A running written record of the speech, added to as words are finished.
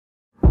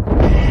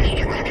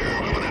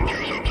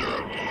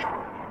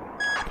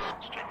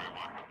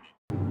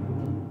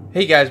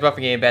Hey guys,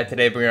 Buffing back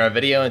today bringing our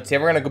video, and today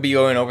we're going to be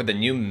going over the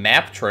new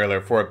map trailer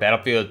for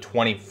Battlefield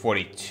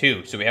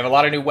 2042. So we have a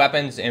lot of new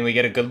weapons, and we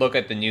get a good look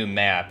at the new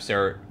maps.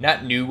 Or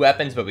not new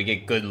weapons, but we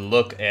get a good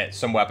look at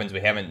some weapons we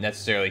haven't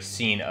necessarily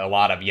seen a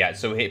lot of yet.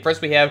 So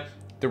first we have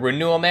the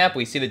Renewal map.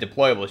 We see the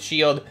deployable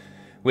shield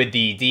with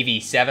the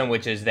DV7,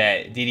 which is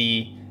that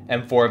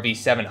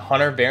DD-M4V7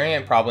 Hunter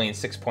variant, probably in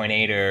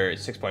 6.8 or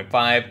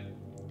 6.5.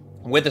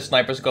 With the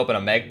sniper scope and a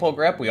magpul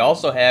grip. We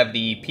also have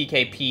the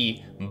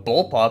PKP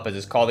Bullpup, as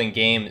it's called in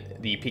game,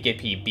 the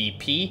PKP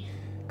BP.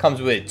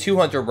 Comes with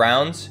 200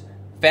 rounds,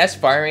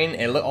 fast firing.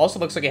 It also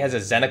looks like it has a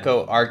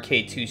Zeniko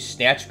RK2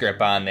 snatch grip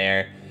on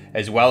there,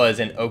 as well as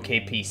an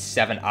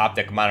OKP7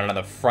 optic mounted on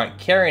the front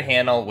carrying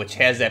handle, which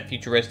has that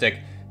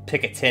futuristic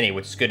Picatinny,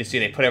 which is good to see.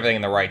 They put everything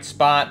in the right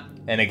spot.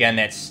 And again,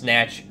 that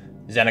snatch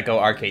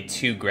Zeniko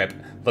RK2 grip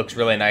looks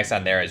really nice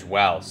on there as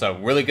well. So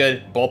really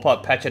good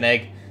Bullpup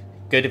Pecheneg.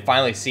 Good to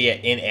finally see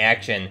it in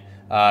action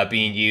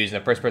being used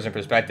in a first-person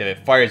perspective.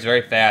 It fires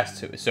very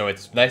fast, so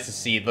it's nice to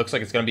see. It looks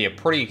like it's going to be a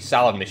pretty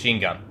solid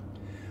machine gun.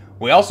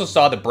 We also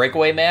saw the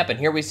Breakaway map, and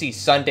here we see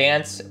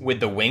Sundance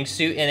with the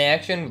wingsuit in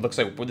action. Looks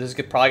like this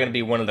is probably going to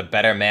be one of the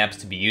better maps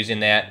to be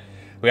using that.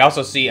 We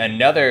also see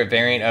another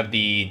variant of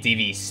the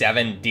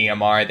DV7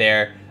 DMR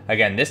there.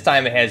 Again, this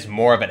time it has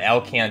more of an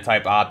LCAN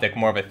type optic,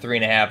 more of a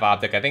 3.5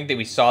 optic. I think that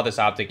we saw this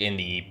optic in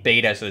the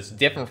beta, so it's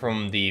different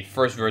from the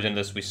first version of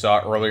this we saw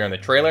earlier in the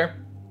trailer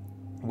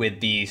with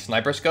the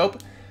sniper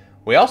scope.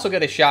 We also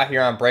get a shot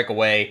here on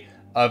Breakaway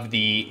of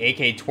the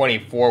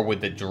AK-24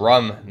 with the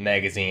drum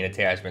magazine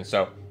attachment.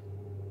 So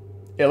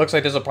it looks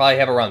like this will probably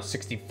have around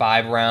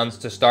 65 rounds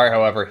to start.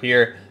 However,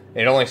 here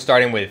it only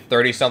starting with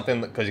 30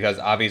 something because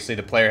obviously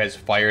the player has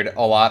fired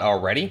a lot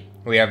already.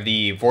 We have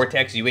the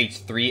Vortex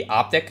UH3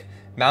 optic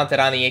mounted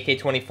on the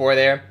AK-24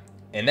 there.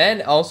 And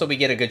then also we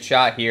get a good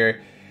shot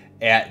here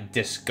at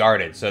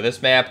Discarded. So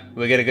this map,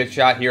 we get a good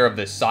shot here of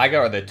the Saga,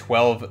 or the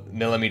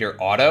 12mm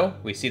auto.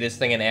 We see this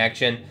thing in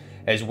action,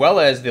 as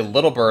well as the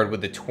Little Bird with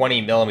the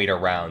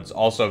 20mm rounds.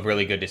 Also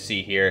really good to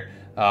see here.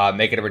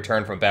 Making a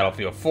return from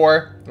Battlefield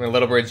 4. And the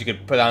Little Birds, you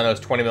could put on those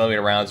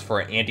 20mm rounds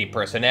for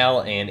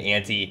anti-personnel and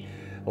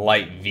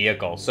anti-light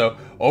vehicle. So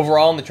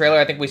overall in the trailer,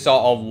 I think we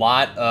saw a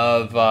lot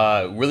of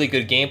really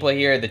good gameplay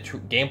here. The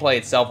gameplay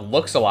itself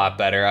looks a lot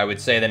better, I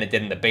would say, than it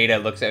did in the beta.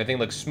 Everything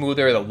looks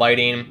smoother, the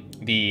lighting,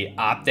 the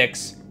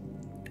optics.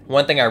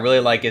 One thing I really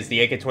like is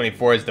the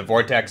AK-24 is the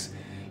Vortex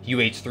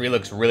UH3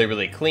 looks really,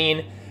 really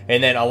clean.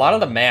 And then a lot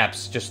of the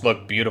maps just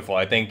look beautiful.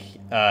 I think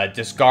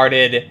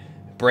Discarded,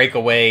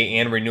 Breakaway,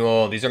 and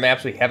Renewal, these are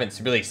maps we haven't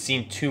really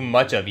seen too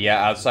much of yet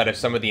outside of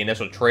some of the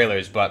initial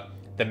trailers. But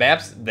the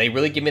maps, they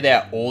really give me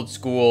that old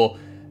school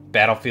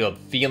Battlefield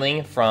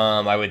feeling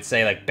from, I would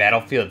say, like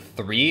Battlefield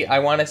 3, I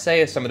want to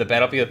say. Some of the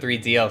Battlefield 3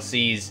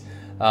 DLCs,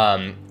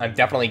 I'm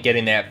definitely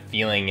getting that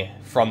feeling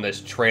from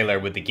this trailer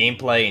with the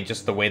gameplay and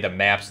just the way the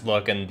maps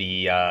look and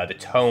the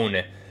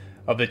tone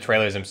of the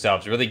trailers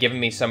themselves. Really giving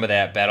me some of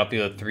that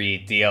Battlefield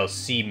 3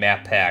 DLC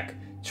map pack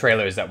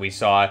trailers that we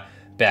saw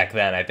back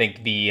then. I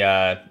think the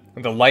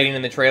lighting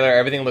in the trailer,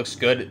 everything looks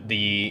good.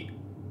 The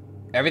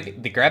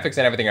graphics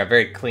and everything are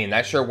very clean.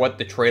 Not sure what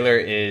the trailer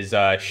is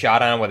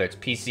shot on, whether it's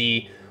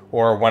PC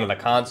or one of the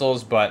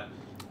consoles, but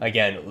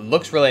again,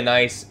 looks really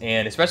nice.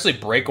 And especially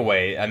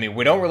Breakaway. I mean,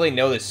 we don't really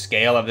know the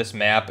scale of this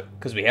map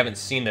because we haven't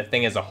seen the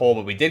thing as a whole,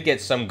 but we did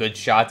get some good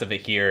shots of it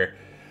here.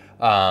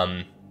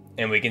 And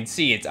we can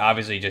see it's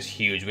obviously just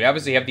huge. We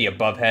obviously have the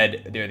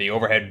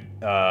overhead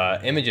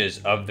images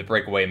of the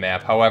Breakaway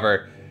map.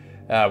 However,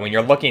 when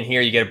you're looking here,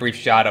 you get a brief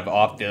shot of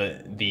off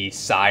the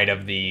side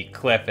of the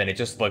cliff, and it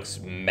just looks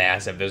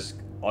massive. There's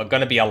going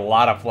to be a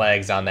lot of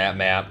flags on that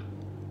map,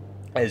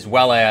 as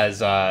well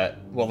as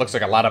what looks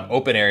like a lot of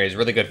open areas.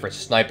 Really good for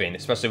sniping,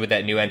 especially with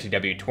that new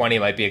NTW-20.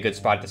 Might be a good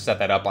spot to set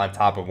that up on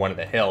top of one of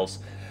the hills.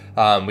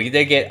 We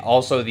did get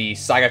also the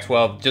Saga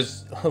 12.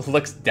 Just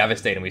looks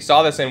devastating. We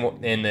saw this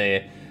in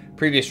the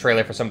previous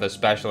trailer for some of the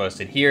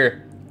specialists, and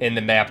here in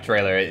the map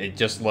trailer, it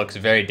just looks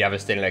very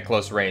devastating at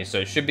close range. So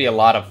it should be a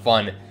lot of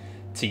fun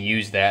to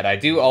use that. I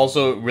do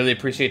also really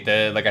appreciate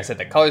like I said,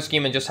 the color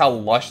scheme and just how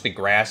lush the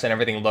grass and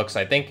everything looks.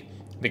 I think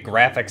the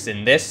graphics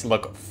in this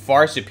look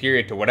far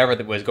superior to whatever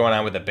that was going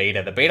on with the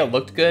beta. The beta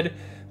looked good,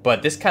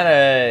 but this kind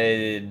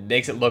of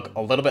makes it look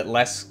a little bit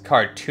less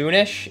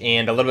cartoonish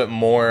and a little bit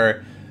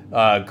more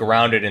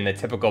grounded in the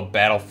typical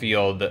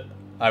Battlefield,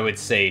 I would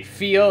say,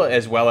 feel,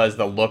 as well as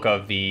the look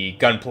of the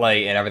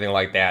gunplay and everything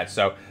like that.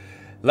 So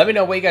let me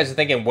know what you guys are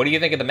thinking. What do you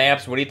think of the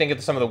maps? What do you think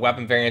of some of the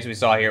weapon variants we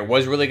saw here? It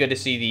was really good to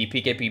see the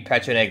PKP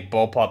Pecheneg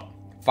Bullpup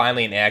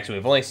finally in action.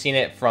 We've only seen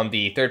it from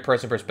the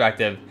third-person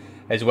perspective,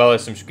 as well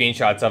as some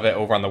screenshots of it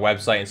over on the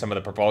website and some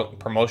of the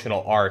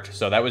promotional art.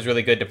 So that was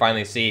really good to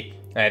finally see.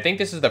 And I think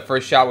this is the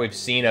first shot we've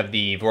seen of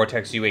the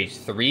Vortex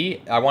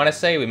UH3, I want to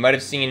say. We might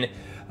have seen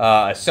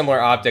a similar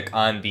optic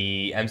on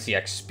the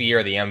MCX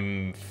Spear, the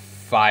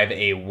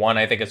M5A1,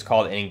 I think it's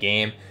called,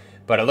 in-game.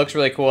 But it looks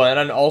really cool. And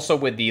then also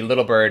with the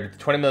Little Bird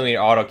 20mm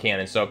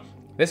autocannon. So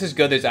this is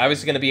good. There's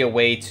obviously going to be a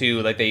way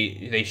to, like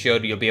they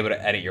showed, you'll be able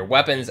to edit your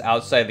weapons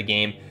outside the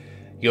game.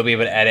 You'll be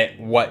able to edit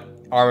what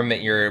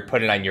armament you're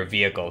putting on your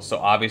vehicle. So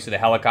obviously the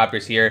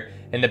helicopters here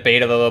in the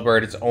beta of the Little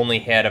Bird, it's only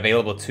had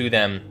available to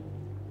them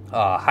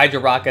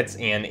hydro rockets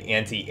and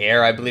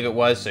anti-air, I believe it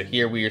was. So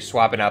here we are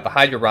swapping out the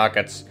hydro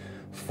rockets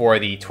for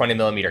the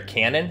 20mm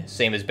cannon,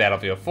 same as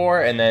Battlefield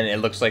 4, and then it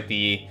looks like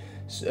the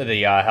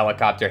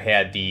helicopter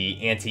had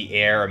the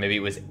anti-air, or maybe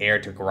it was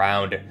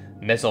air-to-ground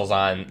missiles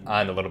on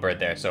the Little Bird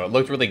there. So it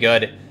looked really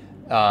good.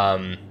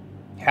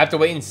 Have to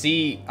wait and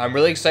see. I'm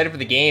really excited for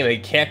the game.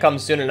 It can't come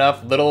soon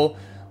enough.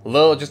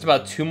 Just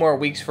about 2 more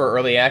weeks for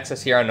early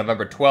access here on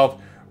November 12th.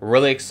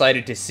 Really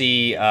excited to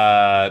see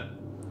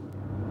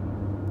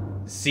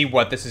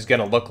what this is going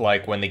to look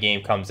like when the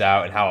game comes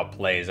out and how it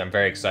plays. I'm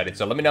very excited.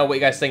 So let me know what you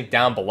guys think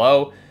down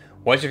below.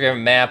 What's your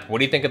favorite map? What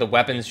do you think of the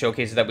weapons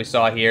showcases that we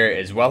saw here?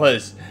 As well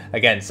as,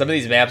 again, some of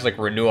these maps like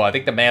Renewal. I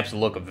think the maps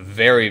look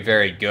very,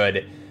 very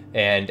good.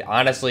 And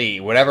honestly,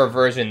 whatever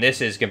version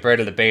this is compared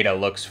to the beta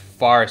looks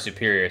far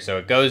superior. So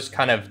it goes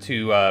kind of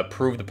to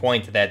prove the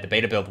point that the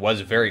beta build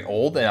was very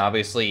old and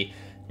obviously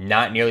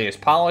not nearly as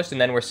polished. And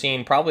then we're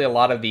seeing probably a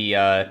lot of the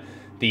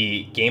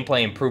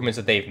gameplay improvements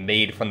that they've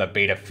made from the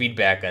beta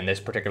feedback on this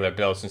particular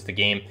build, since the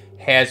game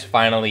has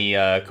finally,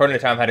 according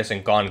to Tom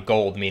Henderson, gone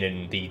gold,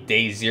 meaning the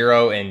Day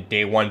 0 and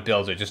Day 1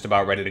 builds are just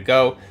about ready to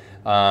go,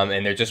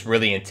 and they're just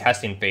really in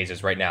testing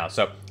phases right now.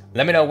 So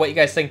let me know what you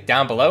guys think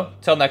down below.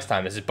 Till next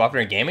time, this is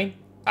Buffering Gaming,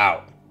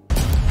 out.